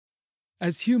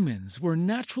As humans, we're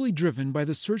naturally driven by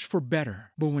the search for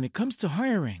better. But when it comes to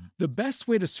hiring, the best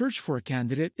way to search for a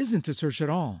candidate isn't to search at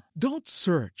all. Don't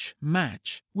search,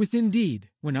 match with Indeed.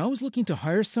 When I was looking to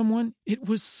hire someone, it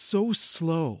was so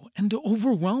slow and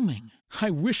overwhelming.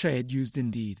 I wish I had used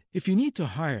Indeed. If you need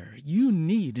to hire, you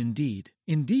need Indeed.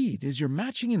 Indeed is your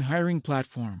matching and hiring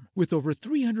platform with over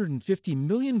 350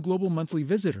 million global monthly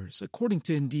visitors, according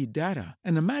to Indeed data,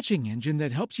 and a matching engine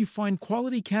that helps you find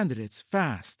quality candidates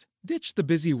fast. Ditch the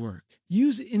busy work.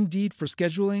 Use Indeed for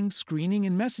scheduling, screening,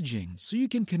 and messaging so you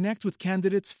can connect with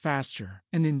candidates faster.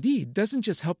 And Indeed doesn't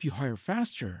just help you hire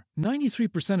faster.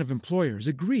 93% of employers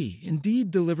agree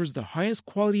Indeed delivers the highest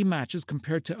quality matches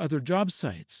compared to other job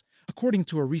sites, according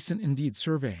to a recent Indeed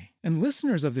survey. And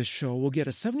listeners of this show will get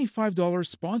a $75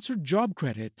 sponsored job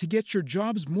credit to get your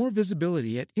jobs more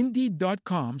visibility at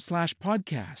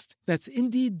Indeed.com/podcast. That's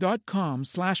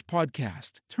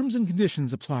Indeed.com/podcast. Terms and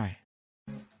conditions apply.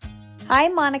 Hi,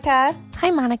 Monica. Hi,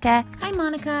 Monica. Hi,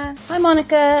 Monica. Hi,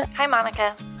 Monica. Hi,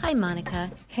 Monica. Hi,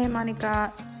 Monica. Hey,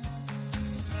 Monica.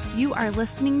 You are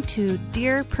listening to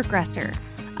Dear Progressor,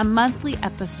 a monthly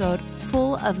episode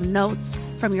full of notes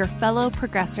from your fellow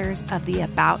progressors of the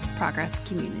About Progress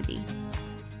community.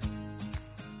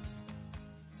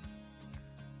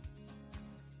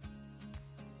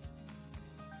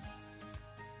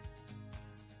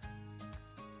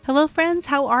 Hello, friends.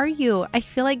 How are you? I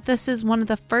feel like this is one of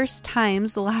the first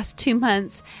times the last 2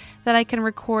 months that I can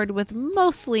record with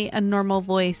mostly a normal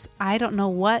voice. I don't know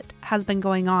what has been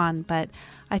going on, but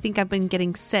I think I've been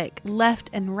getting sick left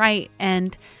and right.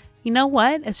 And you know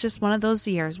what? It's just one of those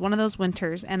years, one of those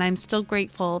winters, and I'm still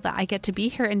grateful that I get to be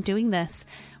here and doing this.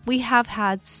 We have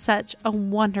had such a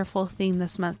wonderful theme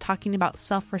this month talking about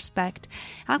self-respect.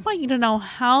 And I want you to know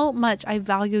how much I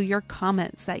value your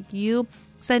comments that you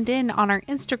send in on our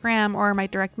Instagram or my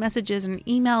direct messages and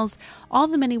emails, all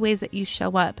the many ways that you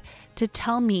show up to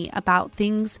tell me about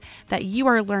things that you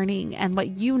are learning and what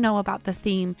you know about the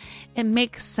theme. It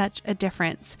makes such a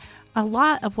difference. A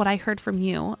lot of what I heard from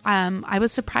you, I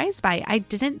was surprised by. I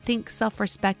didn't think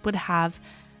self-respect would have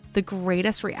the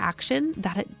greatest reaction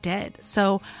that it did.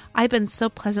 So I've been so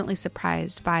pleasantly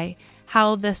surprised by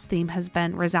how this theme has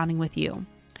been resounding with you.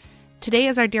 Today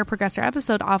is our Dear Progressor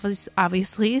episode,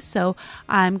 obviously, so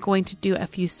I'm going to do a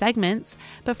few segments.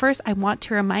 But first, I want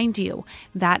to remind you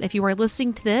that if you are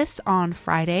listening to this on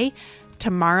Friday,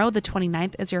 tomorrow, the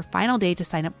 29th, is your final day to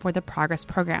sign up for the Progress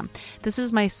Program. This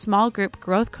is my small group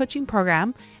growth coaching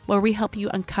program where we help you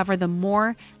uncover the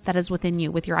more that is within you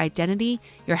with your identity,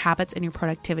 your habits, and your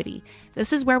productivity.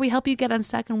 This is where we help you get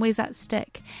unstuck in ways that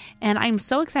stick. And I'm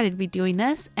so excited to be doing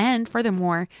this. And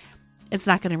furthermore, it's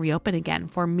not going to reopen again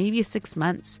for maybe 6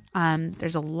 months.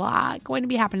 There's a lot going to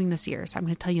be happening this year. So I'm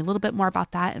going to tell you a little bit more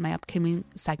about that in my upcoming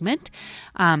segment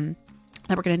that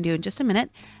we're going to do in just a minute.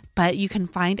 But you can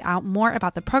find out more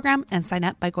about the program and sign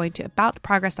up by going to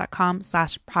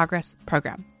aboutprogress.com/progress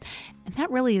program. And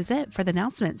that really is it for the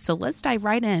announcement. So let's dive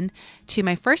right in to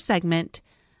my first segment,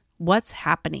 What's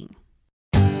Happening?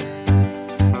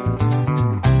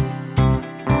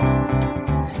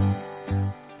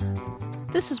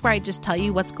 This is where I just tell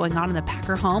you what's going on in the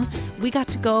Packer home. We got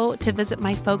to go to visit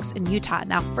my folks in Utah.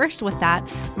 Now, first with that,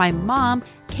 my mom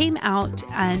came out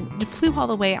and flew all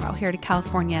the way out here to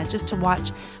California just to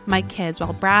watch my kids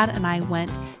while Brad and I went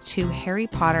to Harry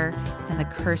Potter and the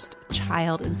Cursed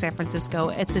Child in San Francisco.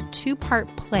 It's a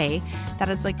 2-part play that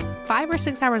is like 5 or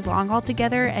 6 hours long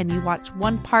altogether, and you watch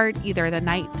one part either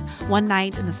one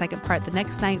night and the second part the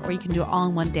next night, or you can do it all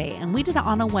in one day. And we did it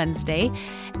on a Wednesday,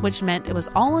 which meant it was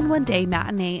all in one day,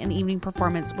 matinee and evening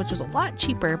performance, which was a lot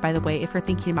cheaper, by the way, if you're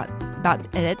thinking about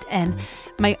it. And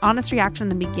my honest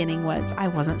reaction in the beginning was I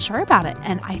wasn't sure about it.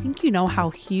 And I think you know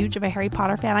how huge of a Harry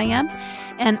Potter fan I am.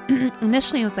 And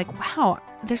initially I was like, wow,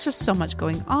 there's just so much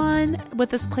going on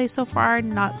with this play so far,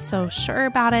 not so sure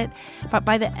about it. But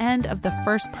by the end of the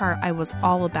first part, I was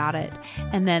all about it.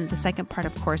 And then the second part,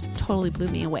 of course, totally blew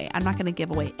me away. I'm not going to give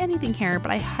away anything here,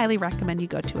 but I highly recommend you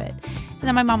go to it. And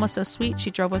then my mom was so sweet. She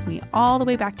drove with me all the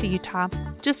way back to Utah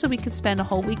just so we could spend a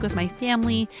whole week with my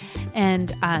family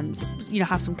and,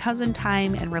 have some cousin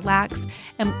time and relax.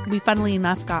 And we, funnily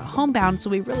enough, got homebound. So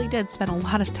we really did spend a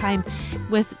lot of time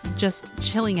with just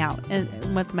chilling out and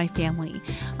with my family.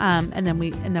 And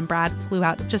then Brad flew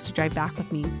out just to drive back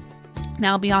with me.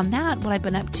 Now, beyond that, what I've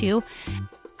been up to,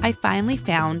 I finally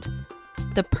found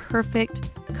the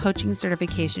perfect coaching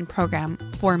certification program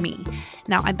for me.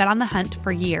 Now, I've been on the hunt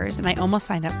for years and I almost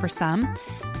signed up for some,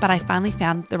 but I finally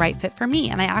found the right fit for me.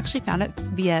 And I actually found it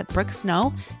via Brooke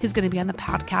Snow, who's going to be on the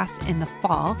podcast in the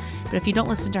fall. But if you don't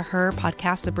listen to her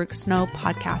podcast, the Brooke Snow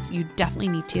podcast, you definitely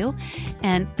need to.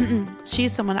 And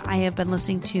she's someone I have been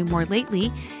listening to more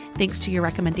lately, thanks to your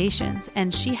recommendations.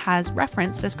 And she has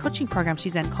referenced this coaching program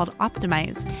she's in called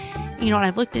Optimize. And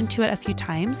I've looked into it a few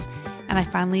times and I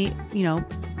finally,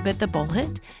 bit the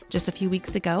bullet just a few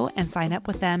weeks ago and signed up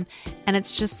with them. And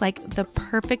it's just like the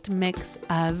perfect mix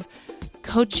of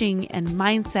coaching and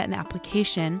mindset and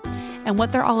application. And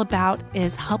what they're all about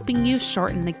is helping you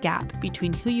shorten the gap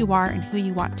between who you are and who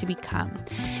you want to become.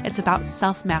 It's about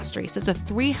self-mastery. So it's a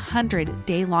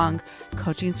 300-day-long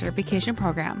coaching certification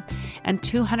program. And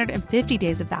 250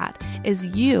 days of that is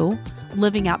you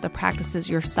living out the practices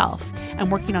yourself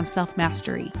and working on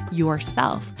self-mastery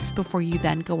yourself before you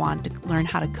then go on to learn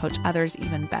how to coach others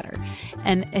even better.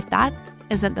 And if that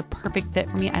isn't the perfect fit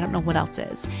for me, I don't know what else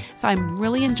is. So I'm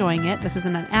really enjoying it. This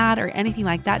isn't an ad or anything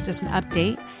like that, just an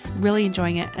update. Really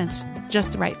enjoying it, and it's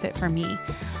just the right fit for me.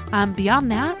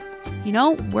 Beyond that,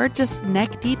 we're just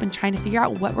neck deep in trying to figure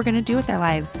out what we're going to do with our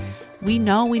lives. We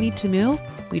know we need to move.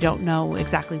 We don't know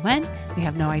exactly when. We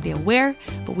have no idea where,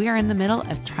 but we are in the middle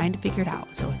of trying to figure it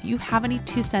out. So if you have any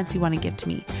 2 cents you want to give to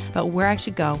me about where I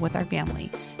should go with our family,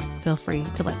 feel free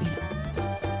to let me know.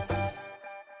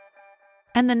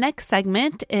 And the next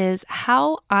segment is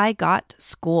how I got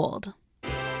schooled.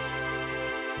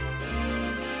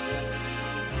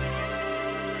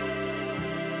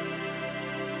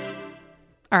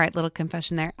 All right, little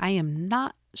confession there. I am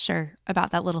not sure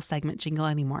about that little segment jingle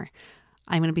anymore.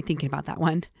 I'm going to be thinking about that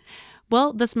one.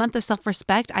 Well, this month of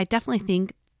self-respect, I definitely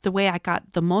think the way I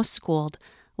got the most schooled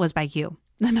was by you,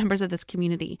 the members of this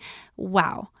community.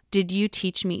 Wow. Did you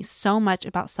teach me so much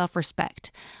about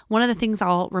self-respect? One of the things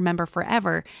I'll remember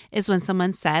forever is when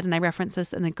someone said, and I referenced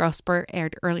this in the Growth Spurt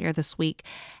aired earlier this week,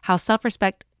 how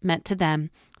self-respect meant to them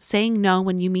saying no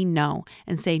when you mean no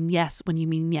and saying yes when you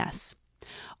mean yes.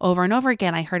 Over and over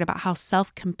again, I heard about how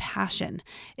self-compassion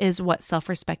is what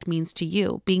self-respect means to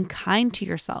you, being kind to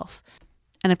yourself.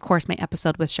 And of course, my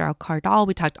episode with Cheryl Cardall,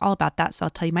 we talked all about that, so I'll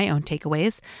tell you my own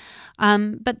takeaways.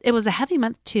 But it was a heavy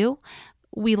month too.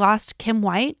 We lost Kim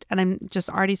White, and I'm just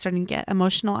already starting to get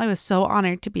emotional. I was so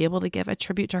honored to be able to give a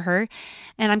tribute to her,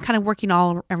 and I'm kind of working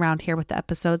all around here with the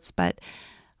episodes. But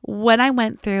when I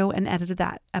went through and edited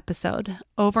that episode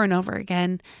over and over again,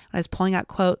 when I was pulling out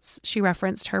quotes, she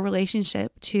referenced her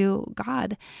relationship to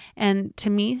God. And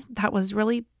to me, that was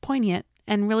really poignant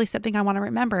and really something I want to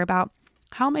remember about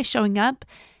how am I showing up?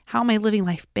 How am I living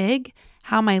life big?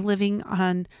 How am I living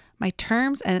on my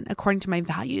terms and according to my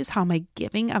values? How am I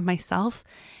giving of myself?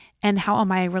 And how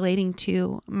am I relating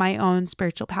to my own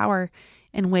spiritual power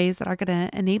in ways that are going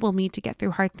to enable me to get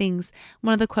through hard things?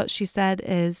 One of the quotes she said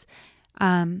is,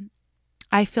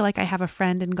 I feel like I have a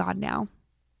friend in God now.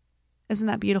 Isn't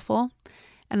that beautiful?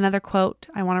 Another quote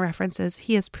I want to reference is,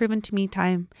 he has proven to me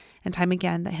time and time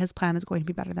again that his plan is going to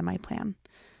be better than my plan.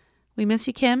 We miss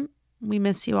you, Kim. We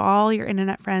miss you. All your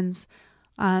internet friends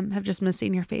have just missed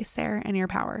seeing your face there and your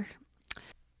power.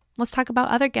 Let's talk about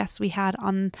other guests we had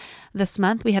on this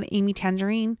month. We had Amy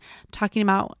Tangerine talking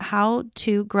about how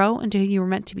to grow into who you were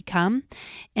meant to become.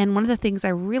 And one of the things I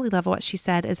really love what she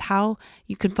said is how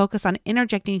you can focus on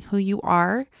interjecting who you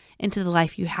are into the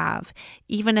life you have.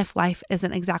 Even if life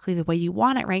isn't exactly the way you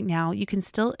want it right now, you can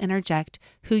still interject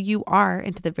who you are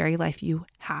into the very life you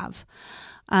have.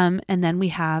 And then we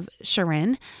have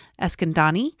Sharon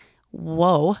Eskandani.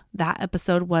 Whoa, that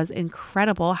episode was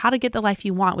incredible. How to get the life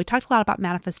you want. We talked a lot about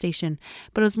manifestation,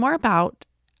 but it was more about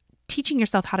teaching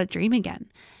yourself how to dream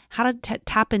again, how to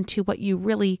tap into what you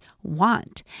really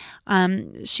want.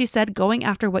 She said going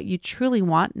after what you truly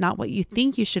want, not what you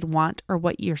think you should want or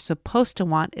what you're supposed to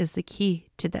want, is the key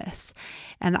to this.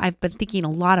 And I've been thinking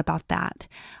a lot about that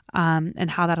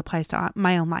and how that applies to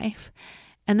my own life.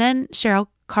 And then Cheryl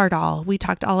Cardall, we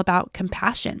talked all about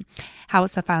compassion, how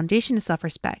it's a foundation to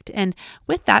self-respect. And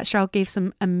with that, Cheryl gave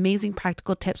some amazing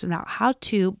practical tips about how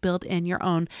to build in your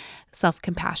own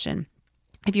self-compassion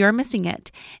if you are missing it.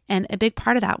 And a big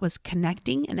part of that was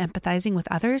connecting and empathizing with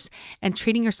others and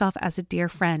treating yourself as a dear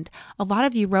friend. A lot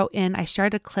of you wrote in, I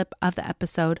shared a clip of the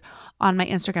episode on my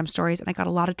Instagram stories, and I got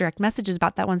a lot of direct messages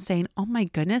about that one saying, oh my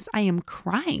goodness, I am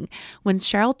crying. When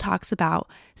Cheryl talks about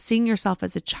seeing yourself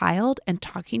as a child and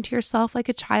talking to yourself like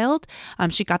a child,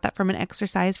 she got that from an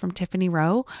exercise from Tiffany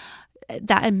Rowe.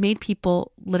 That made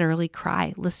people literally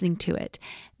cry listening to it.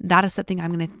 That is something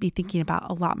I'm going to be thinking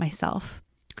about a lot myself.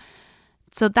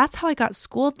 So that's how I got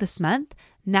schooled this month.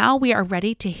 Now we are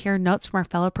ready to hear notes from our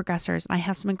fellow progressors, and I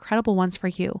have some incredible ones for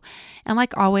you. And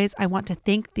like always, I want to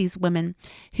thank these women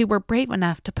who were brave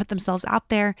enough to put themselves out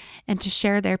there and to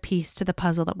share their piece to the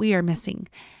puzzle that we are missing.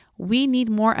 We need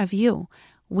more of you.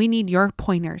 We need your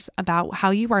pointers about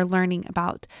how you are learning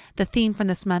about the theme from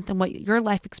this month and what your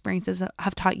life experiences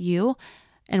have taught you.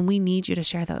 And we need you to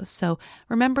share those. So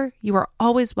remember, you are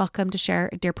always welcome to share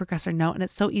a Dear Progressor note, and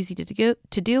it's so easy to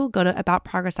do. Go to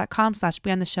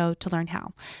aboutprogress.com/beyond the show to learn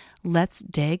how. Let's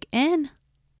dig in.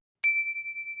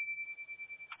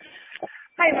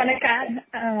 Hi, Monica.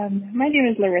 My name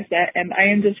is Larissa, and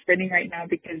I am just grinning right now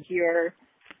because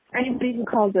anybody who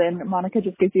calls in, Monica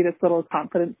just gives you this little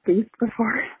confidence boost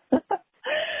before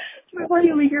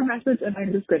you leave your message, and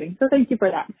I'm just grinning. So thank you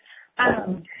for that.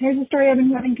 Here's a story I've been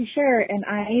wanting to share, and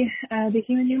I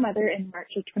became a new mother in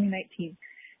March of 2019,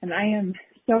 and I am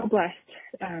so blessed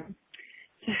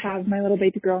to have my little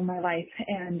baby girl in my life.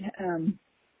 And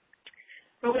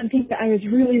but one thing that I was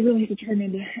really, really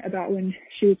determined about when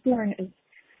she was born is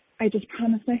I just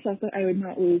promised myself that I would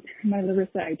not lose my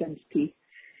Larissa identity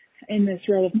in this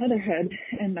role of motherhood,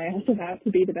 and I also vowed to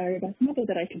be the very best mother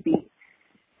that I could be.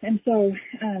 And so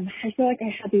I feel like I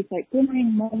had these like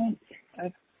glimmering moments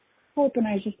of hope, and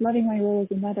I was just loving my role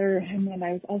as a mother, and then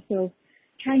I was also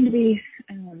trying to be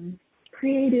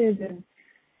creative, and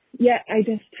yet I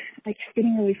kept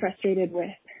getting really frustrated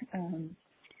with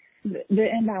the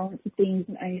imbalance of things,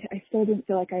 and I still didn't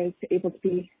feel like I was able to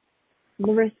be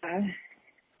Larissa,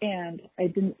 and I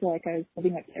didn't feel like I was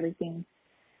living up to everything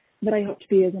that I hoped to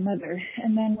be as a mother.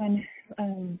 And then when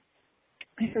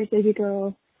my first baby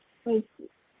girl was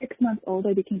 6 months old,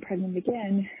 I became pregnant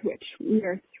again, which we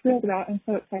are thrilled about and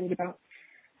so excited about.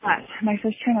 But my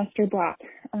first trimester brought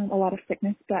a lot of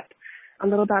sickness, but a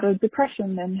little bout of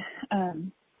depression, and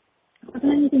it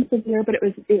wasn't anything severe, but it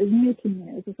was new to me.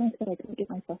 It was a thing that I couldn't get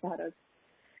myself out of.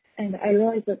 And I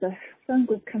realized that the funk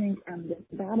was coming from this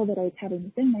battle that I was having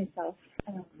within myself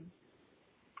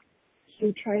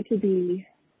to try to be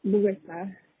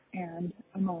Larissa and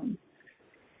a mom,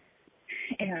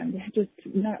 and just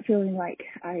not feeling like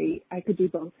I could do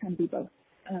both and be both.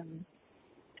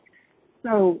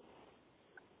 So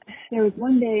there was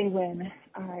one day when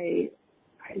I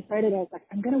decided, I was like,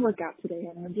 I'm going to work out today,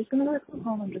 and I'm just going to work from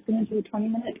home. I'm just going to do a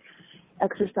 20-minute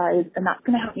exercise, and that's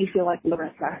going to help me feel like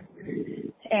Larissa.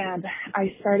 And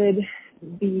I started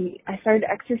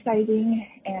exercising,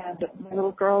 and my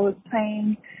little girl was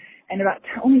playing, and about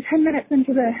only 10 minutes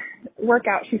into the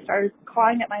workout, she started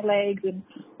clawing at my legs and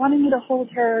wanting me to hold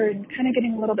her and kind of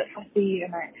getting a little bit fussy,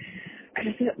 and I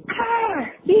just said,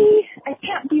 see, I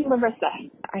can't be Larissa.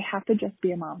 I have to just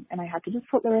be a mom, and I have to just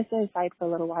put Larissa aside for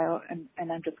a little while, and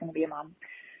I'm just going to be a mom.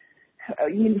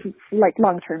 Like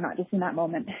long term, not just in that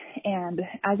moment. And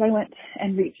as I went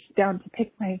and reached down to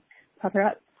pick my puppy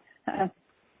up, I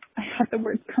had the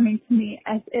words coming to me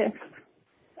as if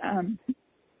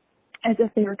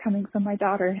they were coming from my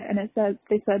daughter. And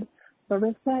they said,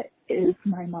 Larissa is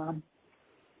my mom.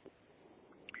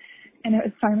 And it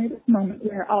was finally this moment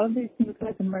where all of these things that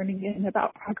I've been learning in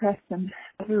about progress and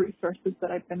other resources that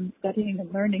I've been studying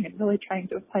and learning and really trying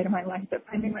to apply to my life, that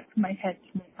finally went from my head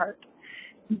to my heart.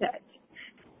 That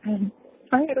I don't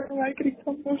know why I'm getting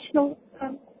so emotional.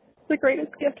 The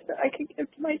greatest gift that I can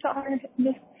give to my daughter and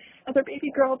this other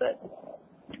baby girl that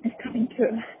is coming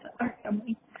to our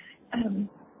family.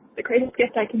 The greatest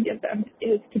gift I can give them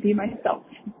is to be myself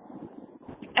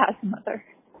as a mother,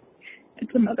 and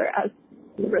to mother as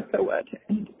Larissa would,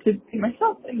 and to be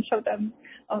myself and show them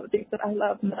all the things that I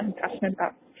love and that I'm passionate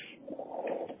about.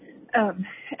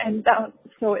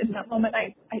 So in that moment,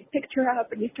 I picked her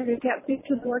up, and we started dancing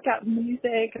to the workout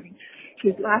music, and she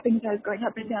was laughing as I was going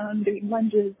up and down doing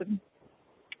lunges. And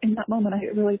in that moment, I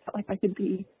really felt like I could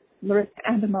be Larissa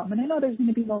and a mom. And I know there's going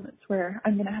to be moments where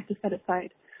I'm going to have to set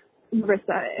aside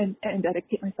Larissa and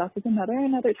dedicate myself as a mother,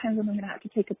 and other times I'm going to have to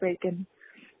take a break and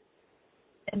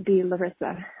be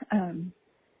Larissa.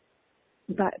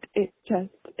 But it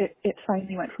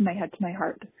finally went from my head to my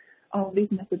heart. All of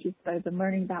these messages that I've been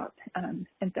learning about, and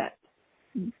that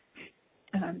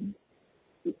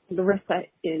Larissa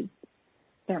is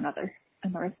their mother,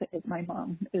 and Larissa is my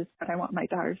mom, is what I want my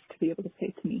daughters to be able to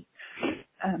say to me.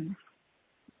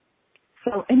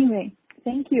 So anyway,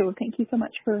 thank you so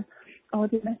much for all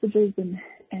of your messages,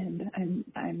 and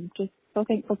I'm just so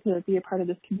thankful to be a part of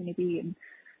this community, and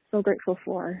so grateful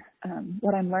for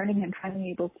what I'm learning and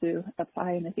finally able to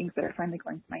apply, and the things that are finally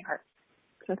going to my heart.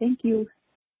 So thank you.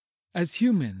 As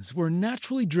humans, we're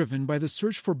naturally driven by the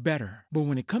search for better. But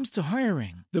when it comes to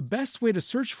hiring, the best way to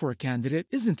search for a candidate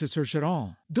isn't to search at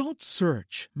all. Don't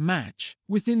search, match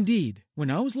with Indeed.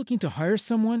 When I was looking to hire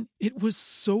someone, it was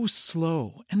so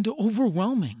slow and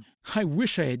overwhelming. I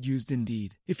wish I had used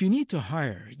Indeed. If you need to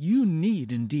hire, you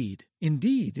need Indeed.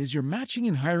 Indeed is your matching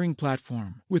and hiring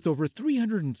platform with over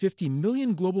 350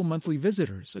 million global monthly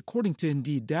visitors, according to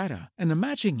Indeed data, and a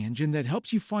matching engine that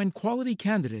helps you find quality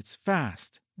candidates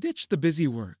fast. Ditch the busy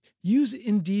work. Use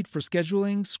Indeed for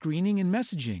scheduling, screening, and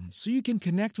messaging so you can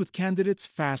connect with candidates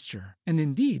faster. And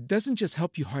Indeed doesn't just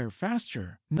help you hire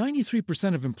faster.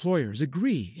 93% of employers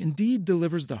agree Indeed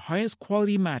delivers the highest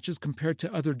quality matches compared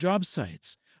to other job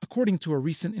sites, according to a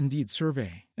recent Indeed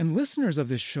survey. And listeners of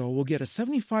this show will get a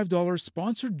 $75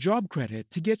 sponsored job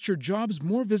credit to get your jobs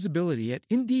more visibility at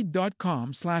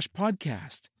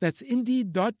Indeed.com/podcast. That's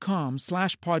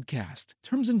Indeed.com/podcast.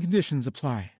 Terms and conditions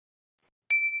apply.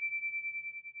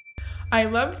 I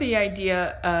loved the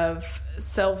idea of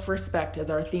self-respect as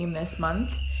our theme this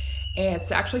month.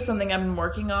 It's actually something I've been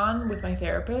working on with my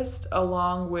therapist,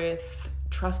 along with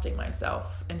trusting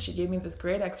myself. And she gave me this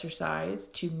great exercise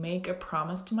to make a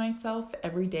promise to myself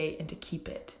every day and to keep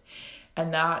it.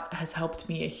 And that has helped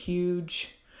me a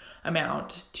huge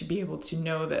amount to be able to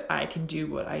know that I can do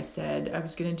what I said I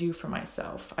was going to do for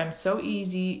myself.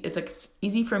 It's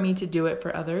easy for me to do it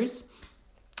for others,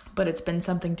 but it's been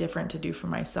something different to do for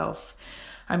myself.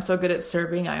 I'm so good at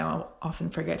serving, I often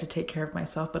forget to take care of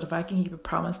myself, but if I can keep a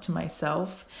promise to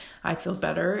myself, I feel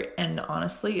better. And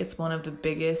honestly, it's one of the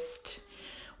biggest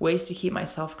ways to keep my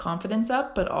self-confidence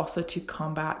up, but also to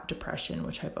combat depression,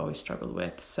 which I've always struggled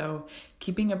with. So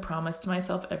keeping a promise to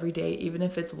myself every day, even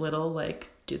if it's little,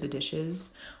 like do the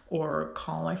dishes or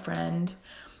call my friend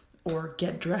or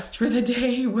get dressed for the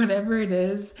day, whatever it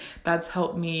is, that's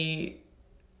helped me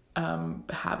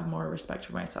have more respect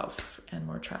for myself and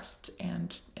more trust,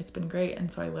 and it's been great.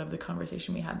 And so I love the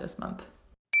conversation we had this month.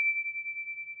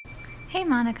 Hey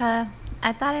Monica,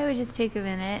 I thought I would just take a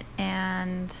minute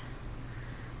and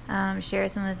share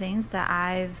some of the things that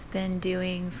I've been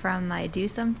doing from my do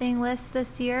something list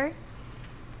this year.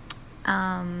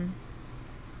 I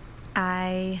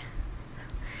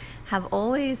have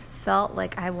always felt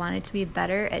like I wanted to be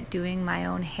better at doing my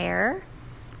own hair,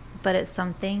 but it's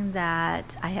something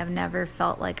that I have never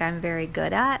felt like I'm very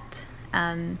good at.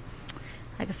 I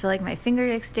feel like my finger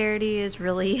dexterity is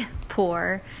really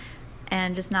poor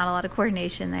and just not a lot of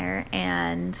coordination there.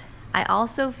 And I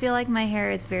also feel like my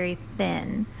hair is very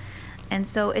thin. And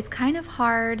so it's kind of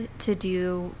hard to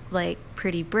do like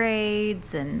pretty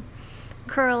braids and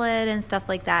curl it and stuff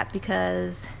like that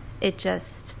because it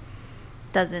just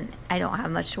I don't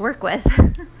have much to work with.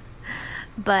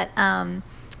 But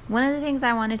one of the things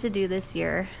I wanted to do this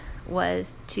year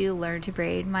was to learn to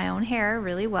braid my own hair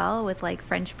really well with like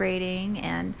French braiding,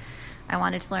 and I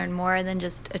wanted to learn more than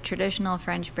just a traditional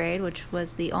French braid, which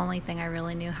was the only thing I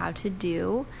really knew how to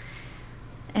do.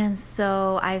 And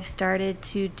so I've started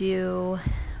to do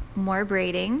more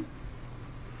braiding,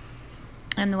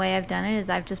 and the way I've done it is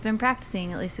I've just been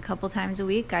practicing at least a couple times a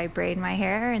week. I braid my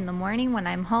hair in the morning when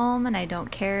I'm home, and I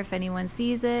don't care if anyone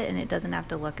sees it, and it doesn't have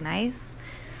to look nice.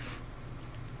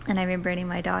 And I've been braiding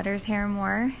my daughter's hair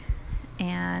more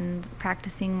and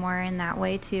practicing more in that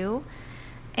way too.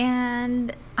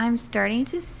 And I'm starting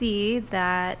to see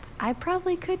that I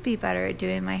probably could be better at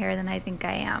doing my hair than I think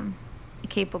I am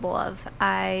capable of.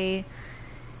 I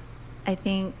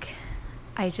think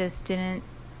I just didn't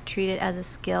treat it as a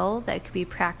skill that could be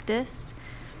practiced.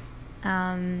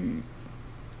 And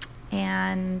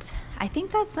I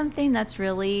think that's something that's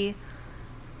really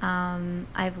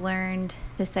I've learned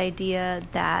this idea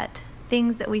that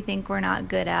things that we think we're not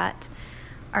good at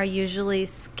are usually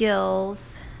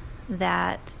skills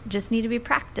that just need to be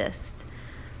practiced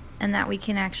and that we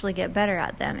can actually get better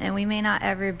at them. And we may not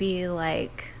ever be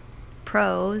like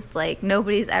pros, like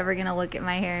nobody's ever going to look at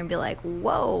my hair and be like,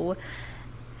 whoa,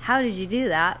 how did you do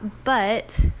that?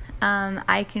 But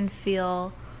I can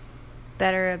feel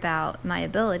better about my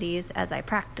abilities as I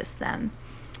practice them.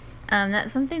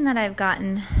 That's something that I've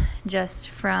gotten just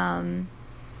from,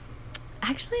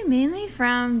 actually mainly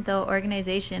from the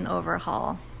organization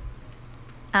overhaul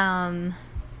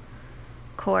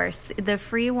course, the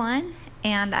free one,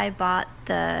 and I bought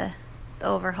the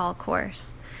overhaul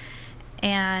course.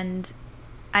 And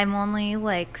I'm only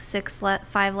like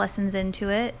 5 lessons into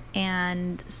it,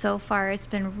 and so far it's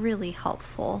been really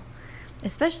helpful,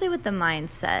 especially with the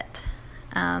mindset.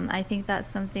 I think that's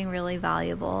something really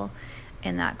valuable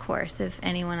in that course if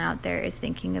anyone out there is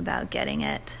thinking about getting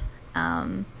it.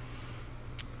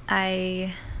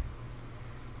 I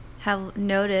have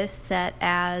noticed that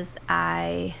as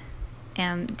I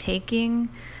am taking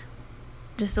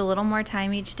just a little more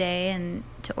time each day and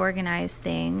to organize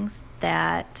things,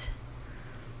 that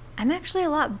I'm actually a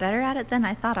lot better at it than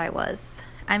I thought I was.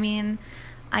 I mean,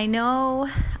 I know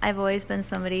I've always been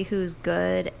somebody who's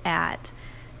good at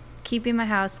keeping my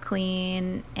house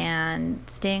clean and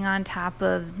staying on top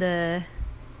of the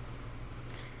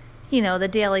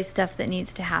daily stuff that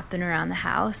needs to happen around the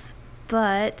house.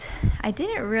 But I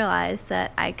didn't realize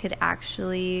that I could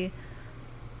actually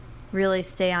really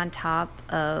stay on top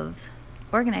of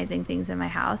organizing things in my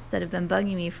house that have been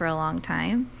bugging me for a long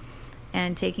time,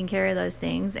 and taking care of those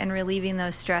things and relieving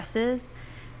those stresses.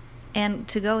 And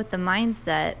to go with the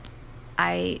mindset,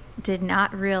 I did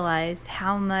not realize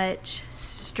how much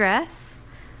stress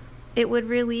it would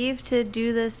relieve to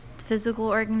do this physical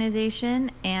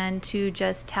organization and to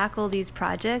just tackle these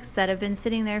projects that have been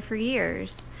sitting there for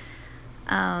years.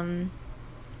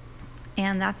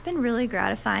 And that's been really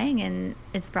gratifying, and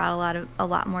it's brought a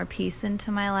lot more peace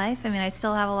into my life. I mean, I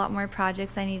still have a lot more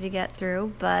projects I need to get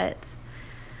through, but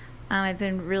I've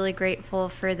been really grateful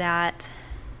for that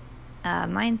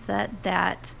mindset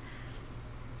that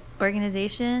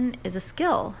organization is a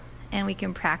skill and we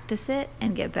can practice it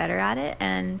and get better at it,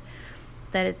 and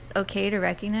that it's okay to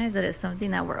recognize that it's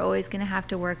something that we're always going to have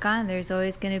to work on. There's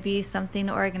always going to be something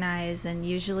to organize, and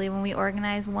usually when we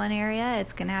organize one area,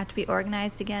 it's going to have to be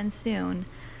organized again soon.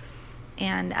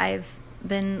 And I've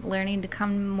been learning to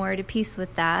come more to peace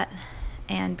with that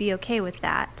and be okay with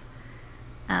that.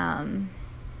 And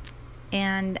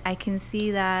I can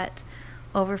see that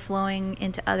overflowing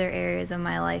into other areas of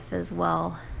my life as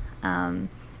well,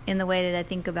 in the way that I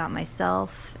think about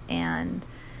myself and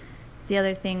the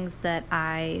other things that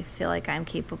I feel like I'm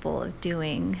capable of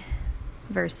doing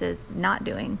versus not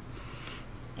doing.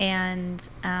 And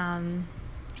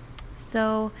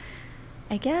so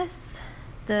I guess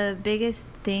the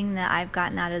biggest thing that I've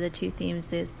gotten out of the two themes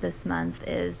this month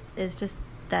is just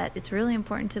that it's really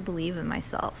important to believe in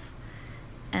myself,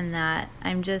 and that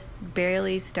I'm just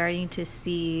barely starting to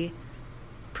see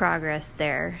progress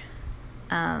there.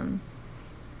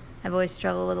 I've always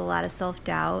struggled with a lot of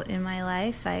self-doubt in my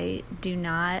life. I do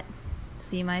not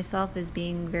see myself as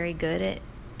being very good at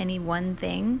any one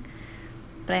thing,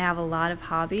 but I have a lot of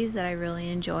hobbies that I really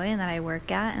enjoy and that I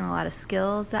work at, and a lot of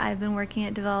skills that I've been working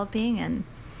at developing, and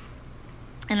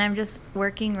I'm just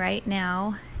working right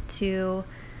now to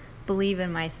believe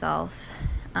in myself.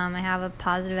 I have a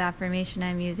positive affirmation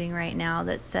I'm using right now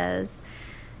that says,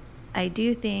 I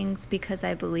do things because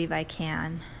I believe I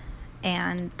can.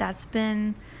 And that's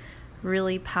been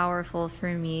really powerful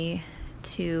for me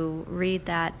to read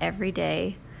that every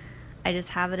day. I just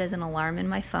have it as an alarm in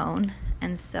my phone,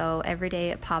 and so every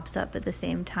day it pops up at the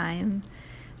same time,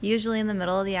 usually in the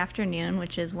middle of the afternoon,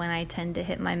 which is when I tend to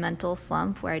hit my mental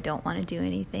slump where I don't want to do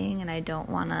anything, and I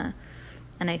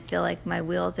feel like my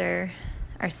wheels are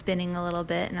spinning a little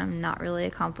bit and I'm not really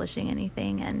accomplishing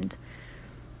anything. And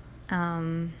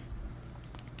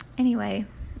anyway,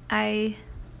 I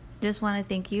just want to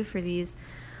thank you for these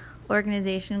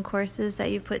organization courses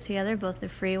that you've put together, both the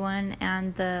free one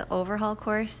and the overhaul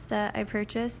course that I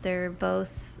purchased. They're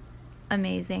both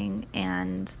amazing,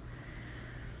 and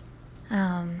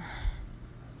I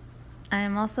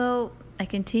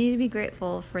continue to be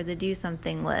grateful for the Do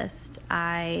Something list.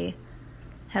 I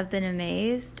have been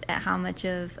amazed at how much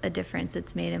of a difference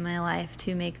it's made in my life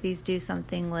to make these Do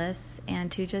Something lists and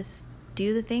to just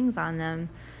do the things on them.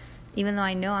 Even though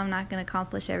I know I'm not going to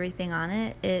accomplish everything on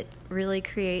it, it really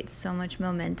creates so much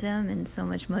momentum and so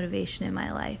much motivation in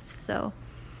my life. So,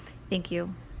 thank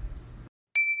you.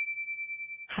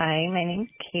 Hi, my name's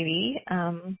Katie.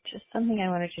 Just something I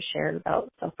wanted to share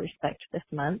about self-respect this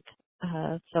month.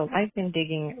 So I've been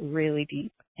digging really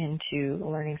deep into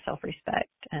learning self-respect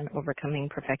and overcoming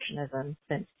perfectionism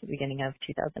since the beginning of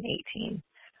 2018.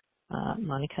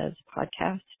 Monica's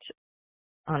podcast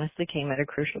honestly came at a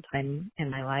crucial time in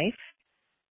my life,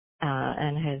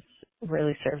 and has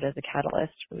really served as a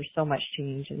catalyst for so much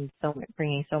change and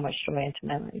bringing so much joy into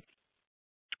my life.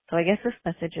 So I guess this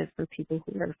message is for people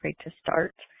who are afraid to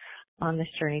start on this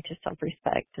journey to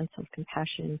self-respect and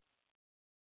self-compassion.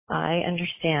 I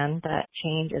understand that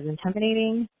change is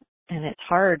intimidating, and it's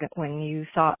hard when you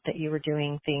thought that you were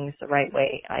doing things the right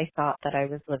way. I thought that I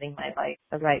was living my life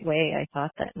the right way. I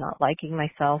thought that not liking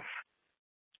myself,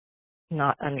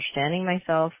 not understanding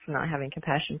myself, not having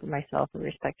compassion for myself or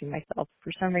respecting myself,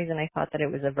 for some reason I thought that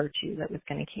it was a virtue that was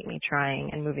going to keep me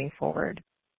trying and moving forward.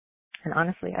 And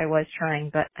honestly, I was trying,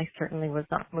 but I certainly was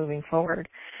not moving forward.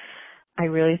 I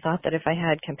really thought that if I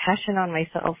had compassion on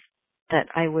myself, that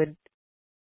I would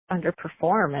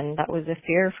underperform, and that was a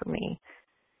fear for me.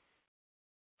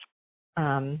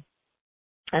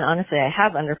 And honestly, I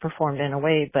have underperformed in a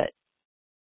way, but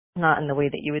not in the way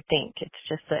that you would think. It's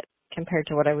just that compared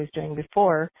to what I was doing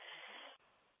before,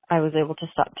 I was able to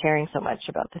stop caring so much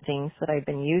about the things that I've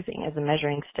been using as a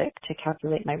measuring stick to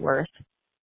calculate my worth.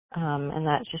 And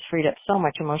that just freed up so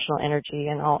much emotional energy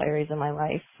in all areas of my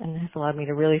life and has allowed me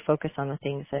to really focus on the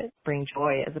things that bring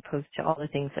joy as opposed to all the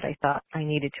things that I thought I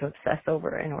needed to obsess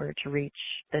over in order to reach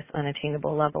this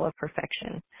unattainable level of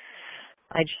perfection.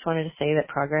 I just wanted to say that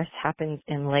progress happens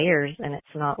in layers and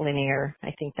it's not linear.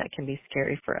 I think that can be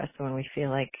scary for us when we feel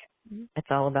like it's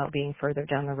all about being further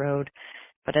down the road.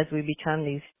 But as we become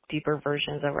these deeper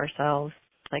versions of ourselves,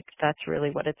 like that's really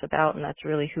what it's about and that's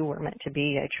really who we're meant to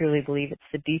be. I truly believe it's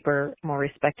the deeper, more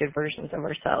respected versions of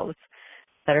ourselves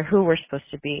that are who we're supposed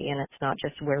to be, and it's not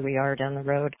just where we are down the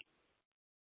road.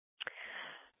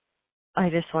 I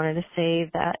just wanted to say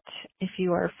that if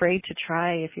you are afraid to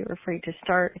try, if you're afraid to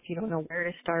start, if you don't know where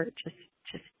to start,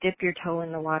 just dip your toe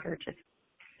in the water. Just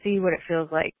see what it feels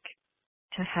like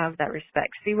to have that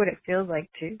respect. See what it feels like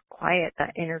to quiet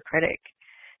that inner critic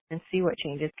and see what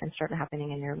changes can start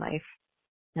happening in your life.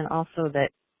 And also that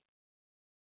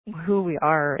who we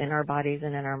are in our bodies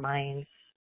and in our minds,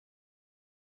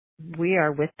 we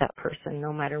are with that person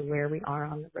no matter where we are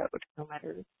on the road, no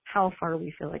matter how far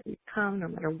we feel like we've come, no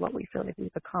matter what we feel like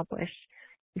we've accomplished.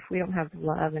 If we don't have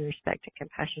love and respect and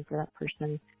compassion for that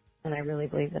person, then I really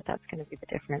believe that that's going to be the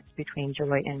difference between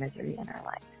joy and misery in our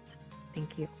lives.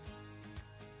 Thank you.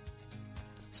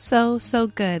 So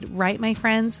good. Right, my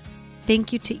friends?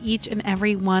 Thank you to each and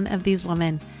every one of these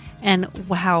women. And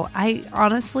wow, I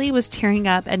honestly was tearing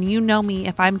up, and you know me,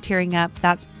 if I'm tearing up,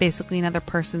 that's basically another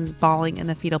person's bawling in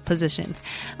the fetal position.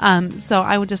 So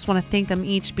I would just want to thank them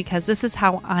each because this is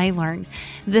how I learn.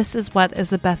 This is what is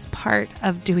the best part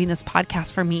of doing this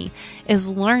podcast for me,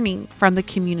 is learning from the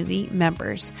community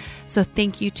members. So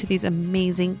thank you to these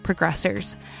amazing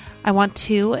progressors. I want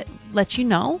to let you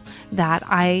know that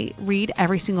I read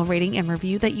every single rating and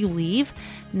review that you leave.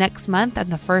 Next month,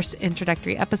 and the first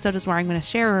introductory episode is where I'm going to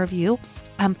share a review.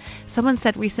 Someone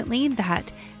said recently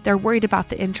that they're worried about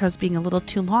the intros being a little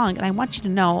too long, and I want you to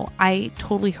know I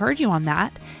totally heard you on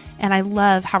that, and I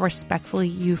love how respectfully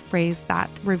you phrased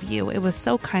that review. It was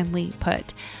so kindly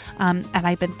put, and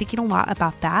I've been thinking a lot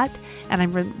about that, and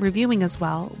I'm reviewing as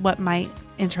well what my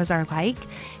intros are like,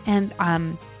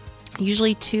 and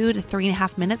usually 2 to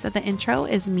 3.5 minutes of the intro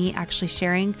is me actually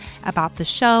sharing about the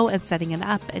show and setting it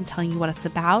up and telling you what it's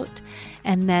about.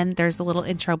 And then there's a little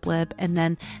intro blip. And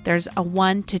then there's a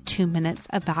 1 to 2 minutes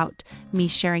about me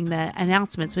sharing the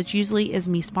announcements, which usually is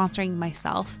me sponsoring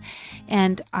myself.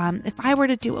 And if I were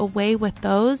to do away with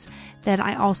those, then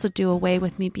I also do away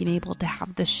with me being able to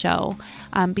have the show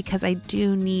because I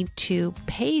do need to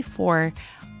pay for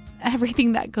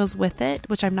everything that goes with it,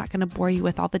 which I'm not going to bore you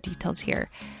with all the details here.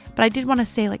 But I did want to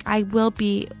say, I will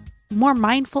be more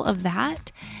mindful of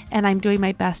that, and I'm doing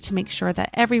my best to make sure that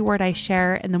every word I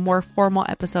share in the more formal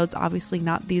episodes, obviously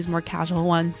not these more casual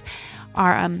ones,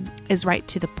 is right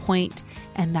to the point,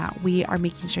 and that we are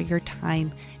making sure your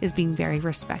time is being very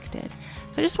respected.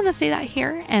 So I just want to say that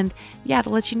here, and to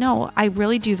let you know, I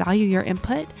really do value your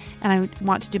input, and I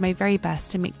want to do my very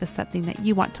best to make this something that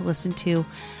you want to listen to,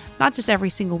 not just every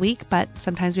single week, but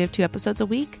sometimes we have 2 episodes a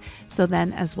week, so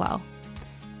then as well.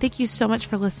 Thank you so much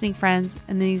for listening, friends.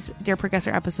 And these Dear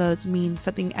Progressor episodes mean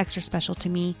something extra special to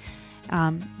me.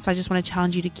 So I just want to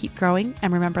challenge you to keep growing.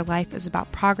 And remember, life is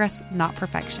about progress, not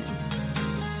perfection.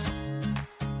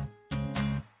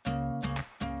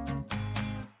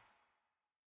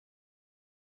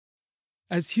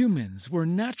 As humans, we're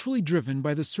naturally driven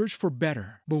by the search for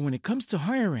better. But when it comes to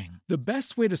hiring, the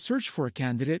best way to search for a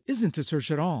candidate isn't to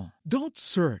search at all. Don't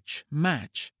search,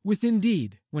 match with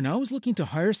Indeed. When I was looking to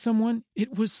hire someone,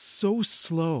 it was so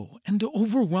slow and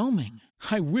overwhelming.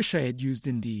 I wish I had used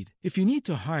Indeed. If you need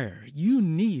to hire, you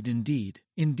need Indeed.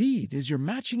 Indeed is your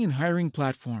matching and hiring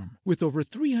platform with over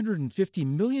 350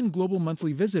 million global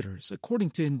monthly visitors,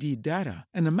 according to Indeed data,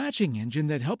 and a matching engine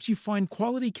that helps you find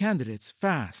quality candidates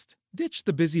fast. Ditch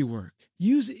the busy work.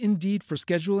 Use Indeed for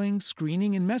scheduling,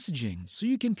 screening, and messaging so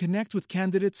you can connect with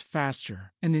candidates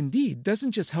faster. And Indeed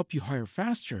doesn't just help you hire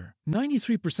faster.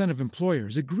 93% of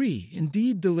employers agree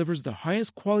Indeed delivers the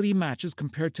highest quality matches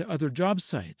compared to other job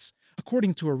sites,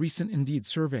 according to a recent Indeed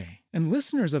survey. And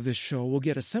listeners of this show will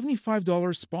get a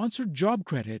 $75 sponsored job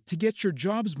credit to get your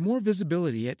jobs more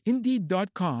visibility at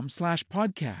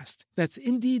Indeed.com/podcast. That's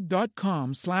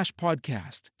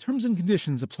Indeed.com/podcast. Terms and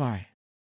conditions apply.